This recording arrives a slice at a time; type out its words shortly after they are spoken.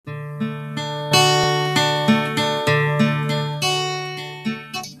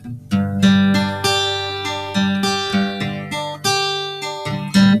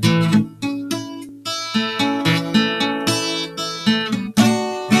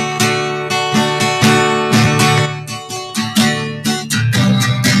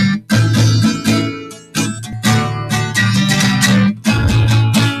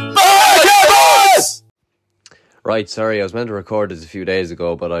Right, sorry, I was meant to record this a few days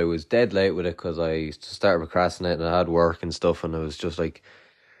ago, but I was dead late with it because I started procrastinating and I had work and stuff, and it was just like,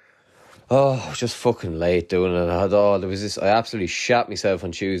 oh, I was just fucking late doing it. There was this, I absolutely shat myself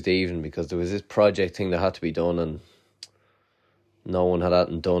on Tuesday evening because there was this project thing that had to be done, and no one had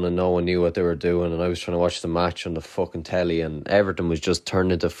that done, and no one knew what they were doing, and I was trying to watch the match on the fucking telly, and everything was just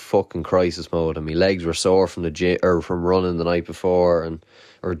turned into fucking crisis mode, and my legs were sore from the gym, or from running the night before,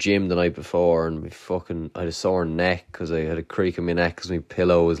 or gym the night before, and I had a sore neck because I had a creak in my neck because my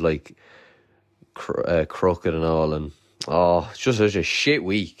pillow was like crooked and all, and it's just such a shit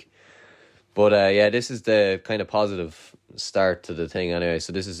week. But yeah, this is the kind of positive start to the thing anyway.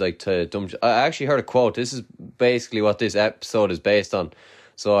 So this is like to I actually heard a quote. This is basically what this episode is based on.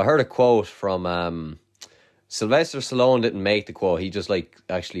 So I heard a quote from Sylvester Stallone. Didn't make the quote. He just like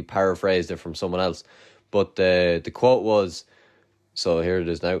actually paraphrased it from someone else. But the quote was, so here it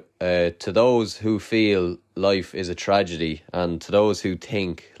is now. To those who feel life is a tragedy, and to those who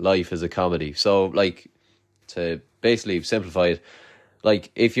think life is a comedy. So like, to basically simplify it,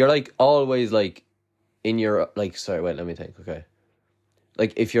 like, if you're, like, always, like, in your, like, sorry, wait, let me think, okay.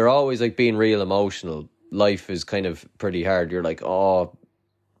 Like, if you're always, like, being real emotional, life is kind of pretty hard. You're like, oh,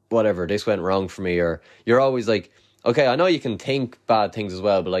 whatever, this went wrong for me, or you're always, like, okay, I know you can think bad things as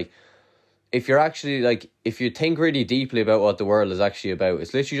well, but, like, if you're actually, like, if you think really deeply about what the world is actually about,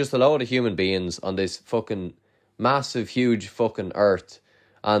 it's literally just a load of human beings on this fucking massive, huge fucking earth,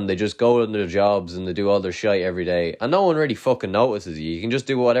 and they just go into their jobs and they do all their shit every day, and no one really fucking notices you. You can just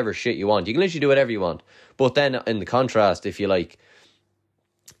do whatever shit you want. You can literally do whatever you want. But then in the contrast, if you like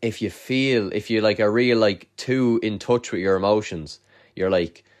are real, like, too in touch with your emotions, you're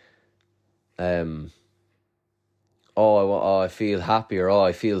like, I feel happy, or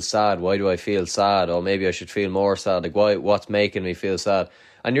I feel sad. Why do I feel sad? Or maybe I should feel more sad. Like, what's making me feel sad?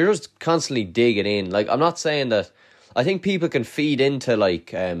 And you're just constantly digging in. Like, I'm not saying that. I think people can feed into,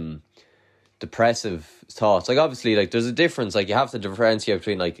 like, depressive thoughts. Like, obviously, like, there's a difference. Like, you have to differentiate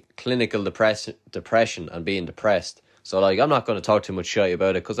between, like, clinical depression and being depressed. So, like, I'm not going to talk too much shit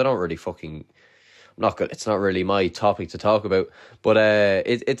about it because I don't really it's not really my topic to talk about. But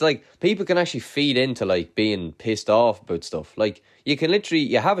it's like, people can actually feed into, like, being pissed off about stuff. Like, you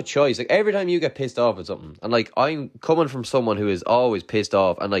have a choice. Like, every time you get pissed off at something, and, like, I'm coming from someone who is always pissed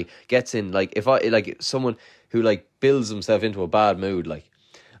off and, like, gets in, like, if I, like, someone who, like, builds himself into a bad mood, like,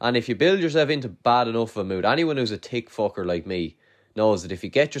 and if you build yourself into bad enough of a mood, anyone who's a tick fucker like me knows that if you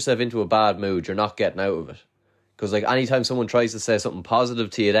get yourself into a bad mood, you're not getting out of it. Because, like, anytime someone tries to say something positive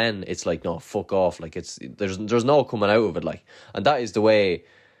to you, then it's like, no, fuck off. Like, there's no coming out of it, like. And that is the way,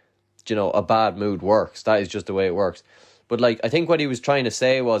 a bad mood works. That is just the way it works. But, like, I think what he was trying to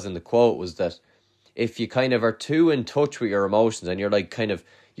say was, in the quote, was that if you kind of are too in touch with your emotions, and you're, like, kind of,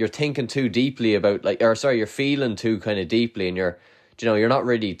 you're thinking too deeply about, like, you're feeling too kind of deeply, and you're not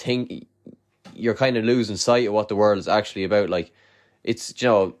really you're kind of losing sight of what the world is actually about. Like, it's,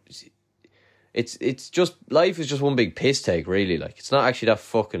 it's just, life is just one big piss take, really. Like, it's not actually that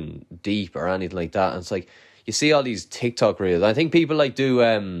fucking deep or anything like that. And it's like, you see all these TikTok reels. I think people, like, do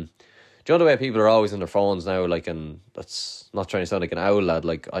you know the way people are always on their phones now, like, and that's not trying to sound like an owl lad,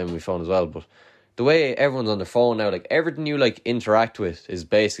 like, I'm on my phone as well, but the way everyone's on their phone now, like, everything you, like, interact with is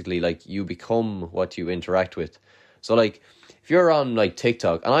basically, like, you become what you interact with. So, like, if you're on, like,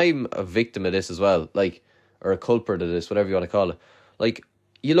 TikTok, and I'm a victim of this as well, like, or a culprit of this, whatever you want to call it, like,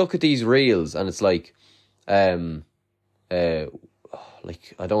 you look at these reels, and it's like, like, I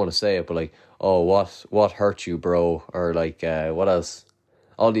don't want to say it, but, like, oh, what hurt you, bro? Or, like, what else?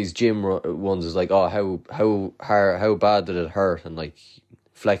 All these gym ones is like, oh, how bad did it hurt? And, like,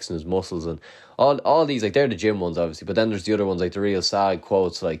 flexing his muscles, and all these, like, they're the gym ones, obviously, but then there's the other ones, like the real sad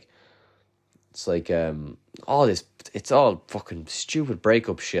quotes, like, it's like, all this, it's all fucking stupid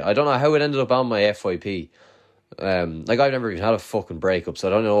breakup shit. I don't know how it ended up on my FYP. Like, I've never even had a fucking breakup, so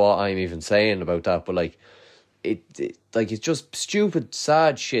I don't know what I'm even saying about that, but, like, like, it's just stupid,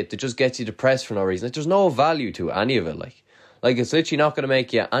 sad shit that just gets you depressed for no reason. Like, there's no value to any of it, like, it's literally not going to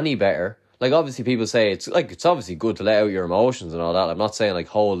make you any better. Like, obviously people say it's obviously good to let out your emotions and all that. I'm not saying, like,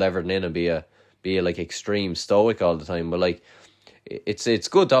 hold everything in and be a like extreme stoic all the time, but, like, it's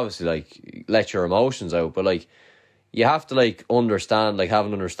good to obviously, like, let your emotions out, but, like, you have to, like, understand, like, have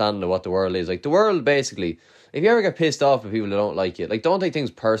an understanding of what the world is. Like, the world, basically, if you ever get pissed off at people that don't like you, like, don't take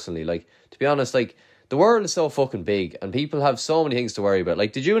things personally. Like, to be honest, like, the world is so fucking big and people have so many things to worry about.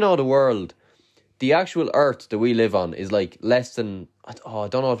 Like, did you know the actual earth that we live on is, like, less than, I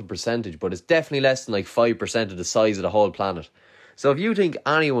don't know what the percentage, but it's definitely less than, like, 5% of the size of the whole planet. So if you think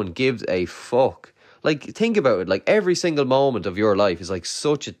anyone gives a fuck, like, think about it. Like, every single moment of your life is, like,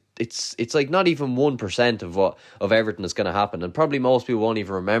 it's like not even 1% of everything that's going to happen, and probably most people won't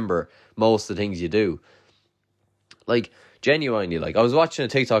even remember most of the things you do. Like, genuinely, like, I was watching a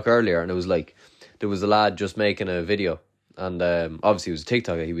TikTok earlier, and it was like, there was a lad just making a video, and obviously it was a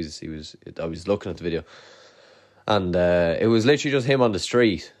TikTok. I was looking at the video, and it was literally just him on the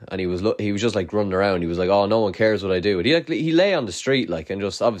street, and he was just like running around. He was like, "Oh, no one cares what I do." And he lay on the street, like, and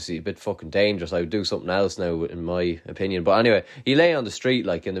just obviously a bit fucking dangerous. I would do something else now, in my opinion. But anyway, he lay on the street,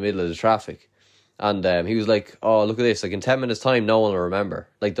 like, in the middle of the traffic, and he was like, "Oh, look at this! Like, in 10 minutes' time, no one will remember.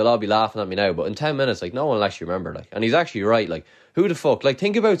 Like, they'll all be laughing at me now, but in 10 minutes, like, no one will actually remember." Like, and he's actually right. Like, who the fuck? Like,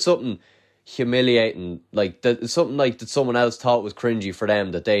 think about something humiliating, like that, something like that someone else thought was cringy for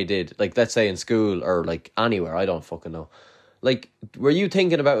them that they did, like, let's say in school or like anywhere, I don't fucking know. Like, were you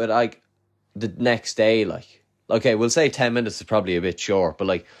thinking about it like the next day? Like, okay, we'll say 10 minutes is probably a bit short, but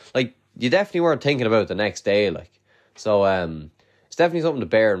like you definitely weren't thinking about it the next day. Like, so it's definitely something to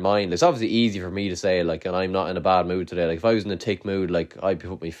bear in mind. It's obviously easy for me to say, like, and I'm not in a bad mood today. Like, if I was in a tick mood, like, I'd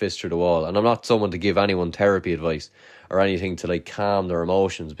put my fist through the wall. And I'm not someone to give anyone therapy advice or anything to like calm their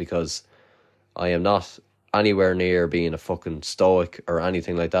emotions, because I am not anywhere near being a fucking stoic or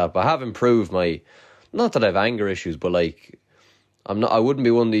anything like that. But I have improved my, not that I have anger issues, but like, I wouldn't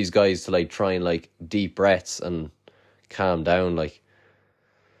be one of these guys to like try and like deep breaths and calm down, like.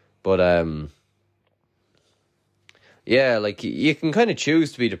 But yeah, like, you can kind of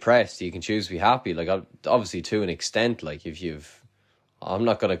choose to be depressed, you can choose to be happy, like, obviously to an extent. Like, I'm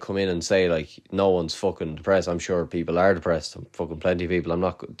not going to come in and say, like, no one's fucking depressed. I'm sure people are depressed. Fucking plenty of people.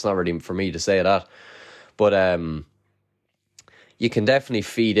 It's not really for me to say that. But you can definitely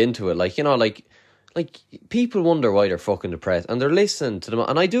feed into it. Like, you know, like people wonder why they're fucking depressed, and they're listening to them.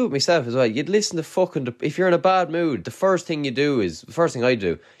 And I do it myself as well. You'd listen to fucking, if you're in a bad mood, the first thing I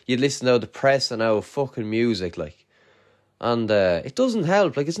do, you'd listen to depressing out fucking music, like. And it doesn't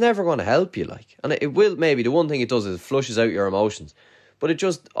help. Like, it's never going to help you, like. And it will, maybe the one thing it does is it flushes out your emotions. But it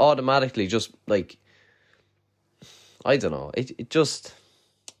just automatically just, like, I don't know. It just,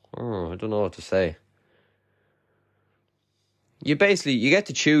 I don't know what to say. You get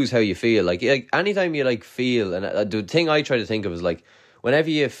to choose how you feel. Like anytime you, like, feel, and the thing I try to think of is, like, whenever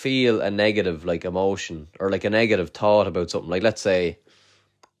you feel a negative, like, emotion or, like, a negative thought about something, like, let's say,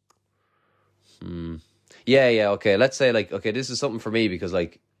 yeah, okay, let's say, like, okay, this is something for me because,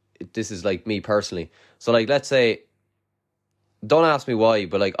 like, this is, like, me personally. So, like, let's say, don't ask me why,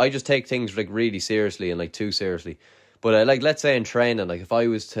 but like, I just take things like really seriously and like too seriously. But like, let's say in training, like, if I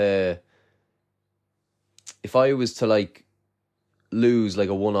was to like lose like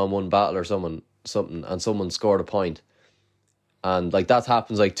a 1-on-1 battle or something, and someone scored a point, and like that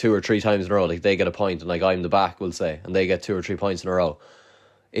happens like 2 or 3 times in a row, like they get a point and like I'm the back, we'll say, and they get 2 or 3 points in a row.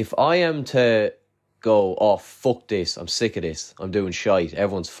 If I am to go, "Oh, fuck this, I'm sick of this, I'm doing shite,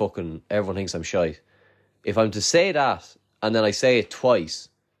 everyone thinks I'm shite," if I'm to say that, and then I say it twice,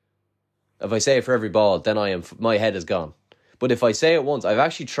 if I say it for every ball, then my head is gone. But if I say it once, I've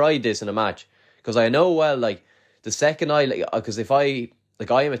actually tried this in a match, because I know, well, like, the second because if I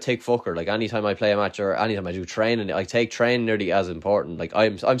am a tick fucker, like, anytime I play a match or anytime I do training, I take training nearly as important. Like,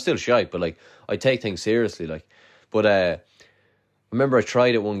 I'm still shy, but like, I take things seriously, like. But I remember I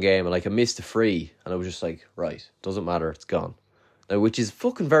tried it one game and like I missed a free, and I was just like, right, doesn't matter, it's gone. Now, which is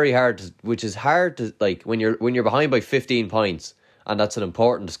fucking very hard to like, when you're behind by 15 points and that's an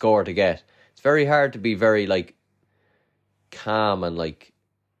important score to get. It's very hard to be very, like, calm and, like,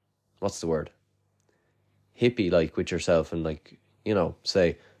 what's the word? Hippie, like, with yourself, and, like, you know,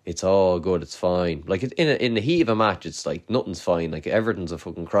 say it's all good, it's fine. Like, in the heat of a match, it's like nothing's fine. Like, everything's a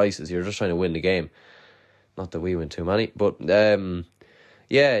fucking crisis. You're just trying to win the game. Not that we win too many, but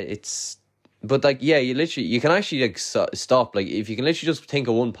yeah, it's. But, like, yeah, you can actually, like, stop. Like, if you can literally just think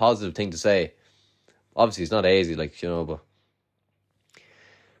of one positive thing to say. Obviously, it's not easy, like, you know,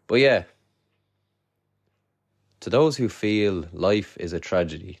 but yeah. To those who feel life is a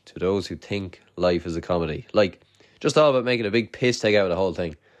tragedy, to those who think life is a comedy. Like, just all about making a big piss take out of the whole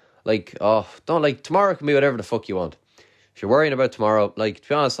thing. Like, oh, don't, like, tomorrow can be whatever the fuck you want. If you're worrying about tomorrow, like, to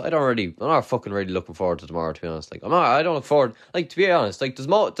be honest, I'm not fucking really looking forward to tomorrow, to be honest. Like, I don't look forward, like, to be honest, like,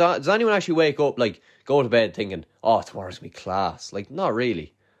 does anyone actually wake up, like, go to bed thinking, "Oh, tomorrow's gonna be class"? Like, not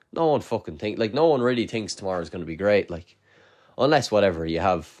really. No one really thinks tomorrow's gonna be great, like, unless whatever, you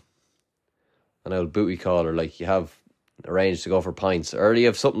have an old booty call, or like you have arranged to go for pints, or you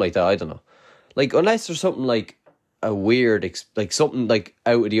have something like that, I don't know. Like, unless there's something like a weird, like something like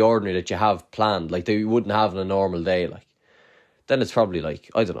out of the ordinary that you have planned, like that you wouldn't have in a normal day, like, then it's probably like,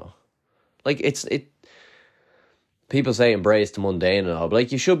 I don't know. Like, people say embrace the mundane and all, but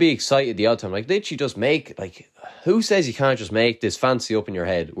like you should be excited the odd time. Like literally just make, like, who says you can't just make this fantasy up in your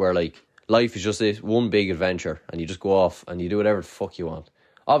head where like life is just this one big adventure and you just go off and you do whatever the fuck you want.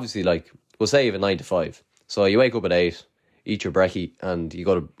 Obviously, like, we'll say you have a 9 to 5. So you wake up at 8, eat your brekkie, and you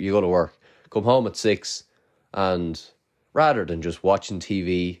go to work. Come home at 6, and rather than just watching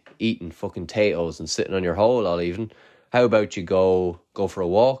TV, eating fucking potatoes and sitting on your hole all evening, how about you go for a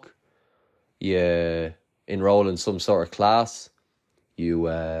walk? You enroll in some sort of class. You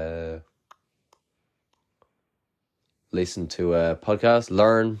listen to a podcast,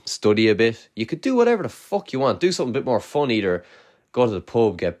 learn, study a bit. You could do whatever the fuck you want. Do something a bit more fun, either go to the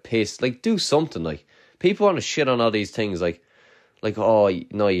pub, get pissed. Like, do something. Like, people want to shit on all these things, like, oh,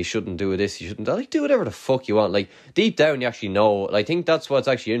 no, you shouldn't do this, you shouldn't. Like, do whatever the fuck you want. Like, deep down, you actually know. I think that's what's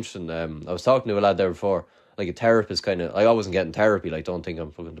actually interesting. I was talking to a lad there before, like a therapist kind of. Like, I wasn't getting therapy, like, don't think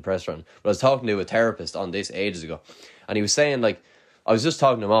I'm fucking depressed right now. But I was talking to a therapist on this ages ago, and he was saying, like, I was just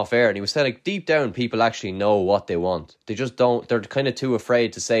talking to him off air, and he was saying, like, deep down, people actually know what they want. They just don't, they're kind of too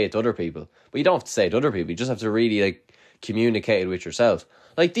afraid to say it to other people. But you don't have to say it to other people, you just have to really, like, communicate it with yourself.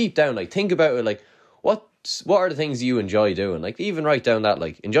 Like, deep down, like, think about it, like, what are the things you enjoy doing? Like, even write down that,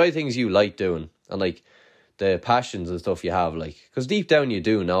 like, enjoy things you like doing, and, like, the passions and stuff you have, like, because deep down you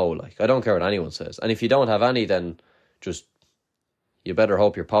do know, like, I don't care what anyone says. And if you don't have any, then just, you better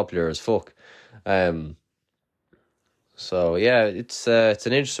hope you're popular as fuck. So yeah, it's an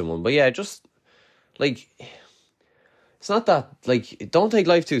interesting one. But yeah, just, like, it's not that, like, don't take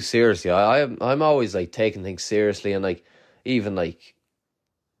life too seriously. I'm always, like, taking things seriously, and, like, even, like,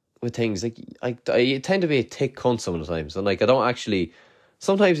 with things, like, I tend to be a thick cunt sometimes, and, like, I don't actually,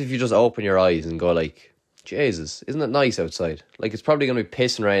 sometimes if you just open your eyes and go, like, Jesus, isn't it nice outside? Like, it's probably going to be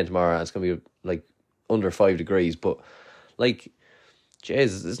pissing rain tomorrow, and it's going to be, like, under 5 degrees, but, like,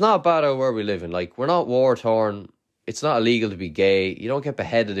 Jesus, it's not bad out where we live in. Like, we're not war-torn. It's not illegal to be gay. You don't get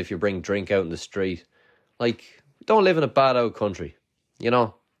beheaded if you bring drink out in the street. Like, we don't live in a bad out country, you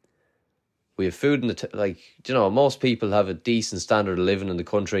know? We have food in the, like, you know, most people have a decent standard of living in the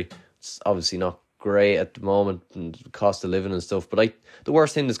country. It's obviously not great at the moment, and the cost of living and stuff, but, like, the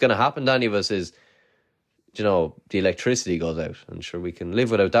worst thing that's going to happen to any of us is, you know, the electricity goes out, and sure, we can live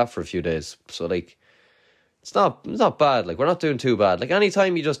without that for a few days. So, like, it's not bad. Like, we're not doing too bad. Like,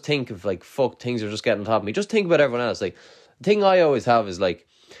 anytime you just think of, like, fuck, things are just getting on top of me, just think about everyone else. Like, the thing I always have is, like,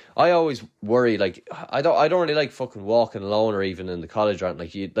 I always worry, like, I don't really like fucking walking alone, or even in the college round.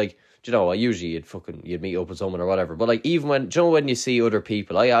 Like, you know, usually you'd meet up with someone or whatever. But, like, even when, you know, when you see other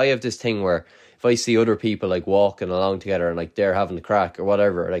people, I have this thing where if I see other people, like, walking along together and, like, they're having the crack or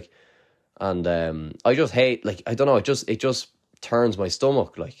whatever, like, and I just hate, like, I don't know, it just turns my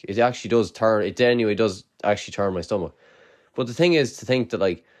stomach. Like, it actually does turn, it genuinely does actually turn my stomach. But the thing is to think that,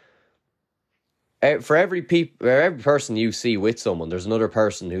 like, for every person you see with someone, there's another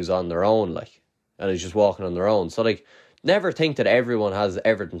person who's on their own, like, and is just walking on their own. So, like, never think that everyone has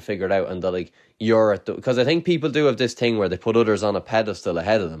everything figured out, and that, like, you're at the, because I think people do have this thing where they put others on a pedestal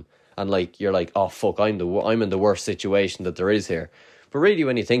ahead of them, and, like, you're like, oh fuck, I'm in the worst situation that there is here. But really,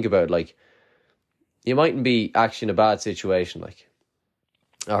 when you think about it, like, you mightn't be actually in a bad situation. Like,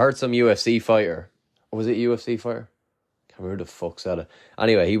 I heard some UFC fighter, was it UFC fighter? Can't remember who the fuck said it.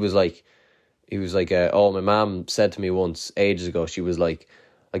 Anyway, he was like, oh, my mom said to me once ages ago, she was like,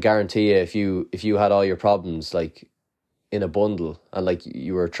 I guarantee you, if you had all your problems, like, in a bundle, and, like,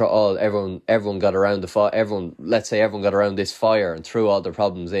 you were everyone got around the fire, let's say everyone got around this fire and threw all their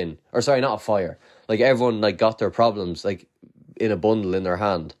problems in, or sorry, not a fire, like, everyone, like, got their problems, like, in a bundle in their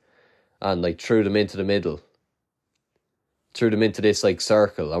hand, and, like, threw them into the middle, threw them into this, like,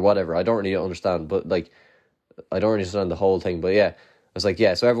 circle or whatever. I don't really understand, but, like, I don't really understand the whole thing, but yeah, I was like,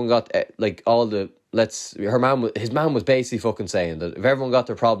 yeah, so everyone got, like, all the, his mom was basically fucking saying that if everyone got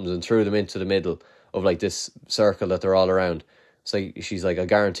their problems and threw them into the middle of, like, this circle that they're all around, it's like, she's like, I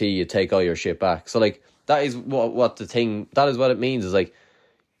guarantee you take all your shit back. So, like, that is what the thing, that is what it means, is, like,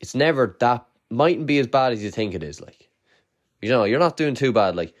 it's never that, mightn't be as bad as you think it is. Like, you know, you're not doing too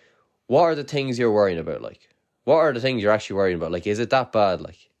bad. Like, what are the things you're worrying about? Like, what are the things you're actually worrying about? Like, is it that bad?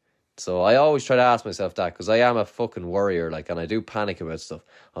 Like, so I always try to ask myself that, because I am a fucking worrier, like, and I do panic about stuff.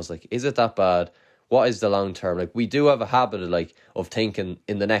 I was like, is it that bad? What is the long term? Like, we do have a habit of, like, of thinking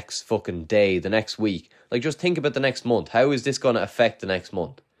in the next fucking day, the next week. Like, just think about the next month. How is this going to affect the next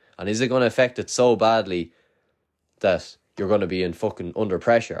month? And is it going to affect it so badly that you're going to be in fucking under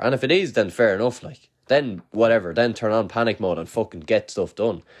pressure? And if it is, then fair enough, like, then whatever, then turn on panic mode and fucking get stuff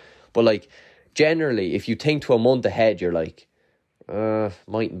done. But, like, generally, if you think to a month ahead, you're like,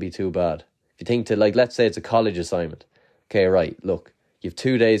 mightn't be too bad. If you think to, like, let's say it's a college assignment. Okay, right, look, you have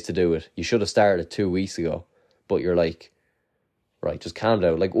 2 days to do it. You should have started 2 weeks ago. but you're like, right, just calm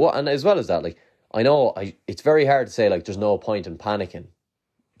down. Like, what? And as well as that, like, I know it's very hard to say, like, there's no point in panicking.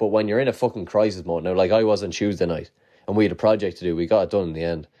 But when you're in a fucking crisis mode, now, like I was on Tuesday night, and we had a project to do, we got it done in the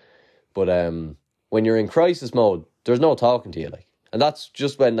end. But when you're in crisis mode, there's no talking to you, like. And that's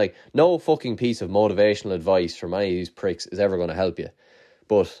just when, like, no fucking piece of motivational advice from any of these pricks is ever going to help you.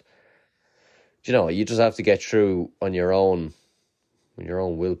 But, you know, you just have to get through on your own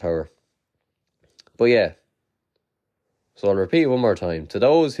willpower. But yeah, so I'll repeat one more time. To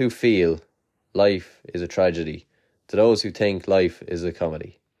those who feel life is a tragedy, to those who think life is a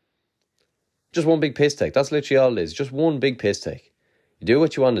comedy, just one big piss take. That's literally all it is. Just one big piss take. You do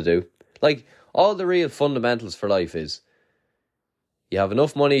what you want to do. Like, all the real fundamentals for life is you have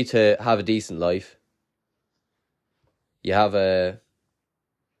enough money to have a decent life. You have a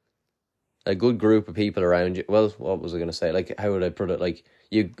good group of people around you. Well, what was I going to say? Like, how would I put it? Like,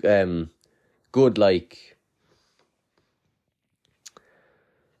 you, good, like,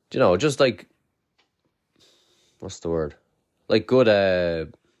 you know, just like, what's the word? Like, good,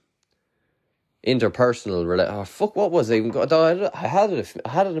 interpersonal, what was it? I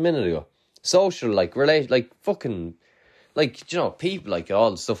had it a minute ago. Social, like, like, fucking, like, you know, people, like,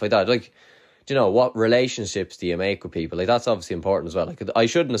 all stuff like that. Like, you know, what relationships do you make with people? Like, that's obviously important as well. Like, I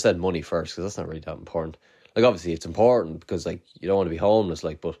shouldn't have said money first, because that's not really that important. Like, obviously, it's important, because, like, you don't want to be homeless,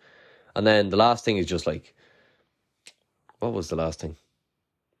 like, but... And then the last thing is just, like... What was the last thing?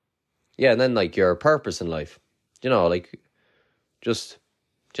 Yeah, and then, like, your purpose in life. You know, like, just,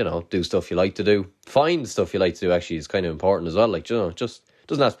 you know, do stuff you like to do. Find stuff you like to do, actually, is kind of important as well. Like, you know, just...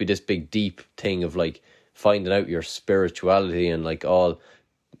 doesn't have to be this big, deep thing of, like, finding out your spirituality and, like, all,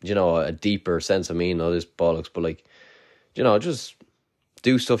 you know, a deeper sense of meaning, all this bollocks, but, like, you know, just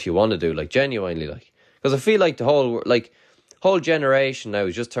do stuff you want to do, like, genuinely, like, because I feel like the whole generation now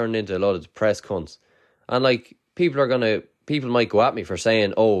is just turned into a lot of depressed cunts, and, like, people might go at me for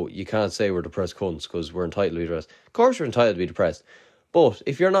saying, oh, you can't say we're depressed cunts because we're entitled to be depressed. Of course you're entitled to be depressed, but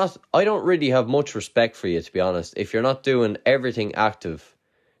if you're not, I don't really have much respect for you, to be honest, if you're not doing everything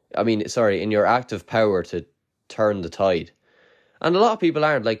in your active power to turn the tide. And a lot of people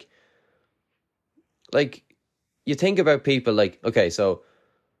aren't, like, you think about people, like, okay, so,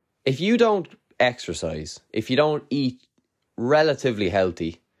 if you don't exercise, if you don't eat relatively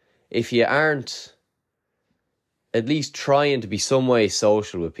healthy, if you aren't at least trying to be some way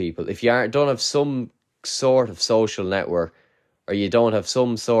social with people, if you don't have some sort of social network, or you don't have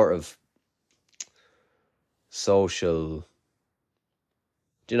some sort of social...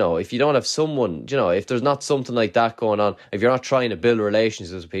 You know, if you don't have someone, you know, if there's not something like that going on, if you're not trying to build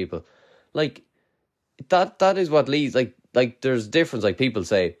relationships with people, like, that is what leads, like, there's difference, like, people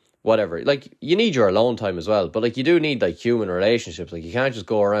say, whatever, like, you need your alone time as well, but, like, you do need, like, human relationships, like, you can't just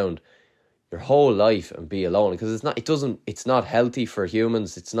go around your whole life and be alone, because it's not healthy for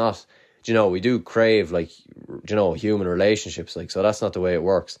humans, it's not, you know, we do crave, like, you know, human relationships, like, so that's not the way it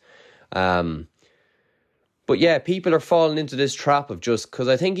works. But yeah, people are falling into this trap of just... Because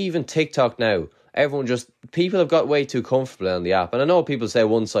I think even TikTok now, people have got way too comfortable on the app. And I know people say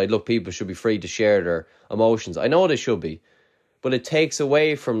one side, look, people should be free to share their emotions. I know they should be. But it takes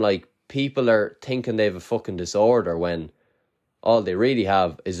away from, like, people are thinking they have a fucking disorder when all they really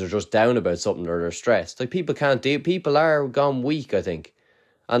have is they're just down about something or they're stressed. Like, people can't deal... People are gone weak, I think.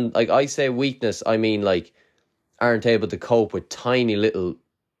 And, like, I say weakness, I mean, like, aren't able to cope with tiny little,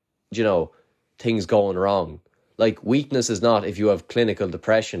 you know, things going wrong. Like, weakness is not if you have clinical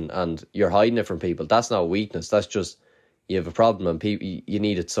depression and you're hiding it from people. That's not weakness. That's just you have a problem and you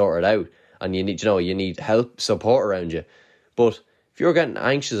need it sorted out, and you need help, support around you. But if you're getting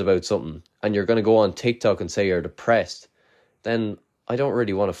anxious about something and you're going to go on TikTok and say you're depressed, then I don't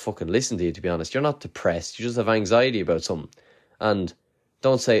really want to fucking listen to you, to be honest. You're not depressed. You just have anxiety about something. And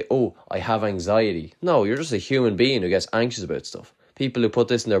don't say, oh, I have anxiety. No, you're just a human being who gets anxious about stuff. People who put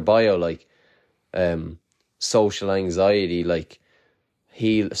this in their bio, like, social anxiety, like,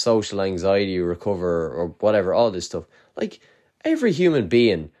 heal social anxiety, recover, or whatever, all this stuff. Like, every human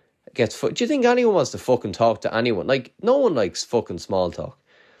being gets... Do you think anyone wants to fucking talk to anyone? Like, no one likes fucking small talk.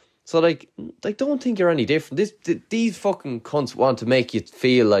 So, like, don't think you're any different. These fucking cunts want to make you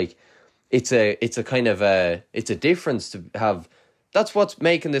feel like it's a kind of it's a difference to have... That's what's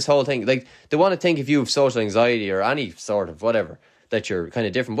making this whole thing... Like, they want to think if you have social anxiety or any sort of whatever, that you're kind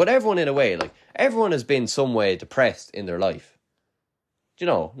of different. But everyone, in a way, like, everyone has been some way depressed in their life. You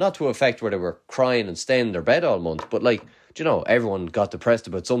know, not to a effect where they were crying and staying in their bed all month, but, like, you know, everyone got depressed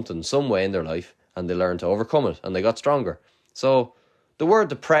about something some way in their life, and they learned to overcome it, and they got stronger. So, the word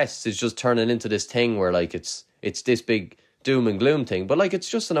depressed is just turning into this thing where, like, it's this big doom and gloom thing, but, like, it's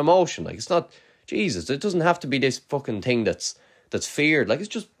just an emotion. Like, it's not, Jesus, it doesn't have to be this fucking thing that's feared. Like, it's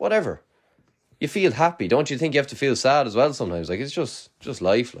just whatever. You feel happy. Don't you think you have to feel sad as well sometimes? Like, it's just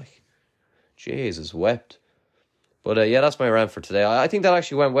life, like. Jesus, wept. But yeah, that's my rant for today. I think that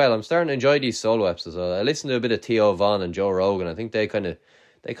actually went well. I'm starting to enjoy these solo episodes. I listened to a bit of Theo Von and Joe Rogan. I think they kind of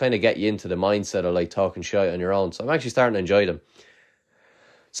get you into the mindset of like talking shit on your own. So I'm actually starting to enjoy them.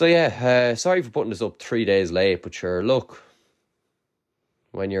 So yeah, sorry for putting this up 3 days late, but sure, look,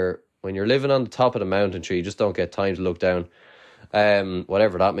 when you're living on the top of the mountain tree, you just don't get time to look down.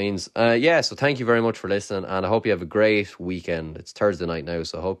 Whatever that means. Yeah, so thank you very much for listening, and I hope you have a great weekend. It's Thursday night now,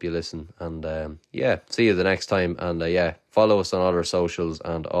 so I hope you listen, and yeah, see you the next time, and yeah, follow us on all our socials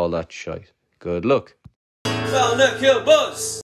and all that shite. Good luck. Well, Nick, Buzz.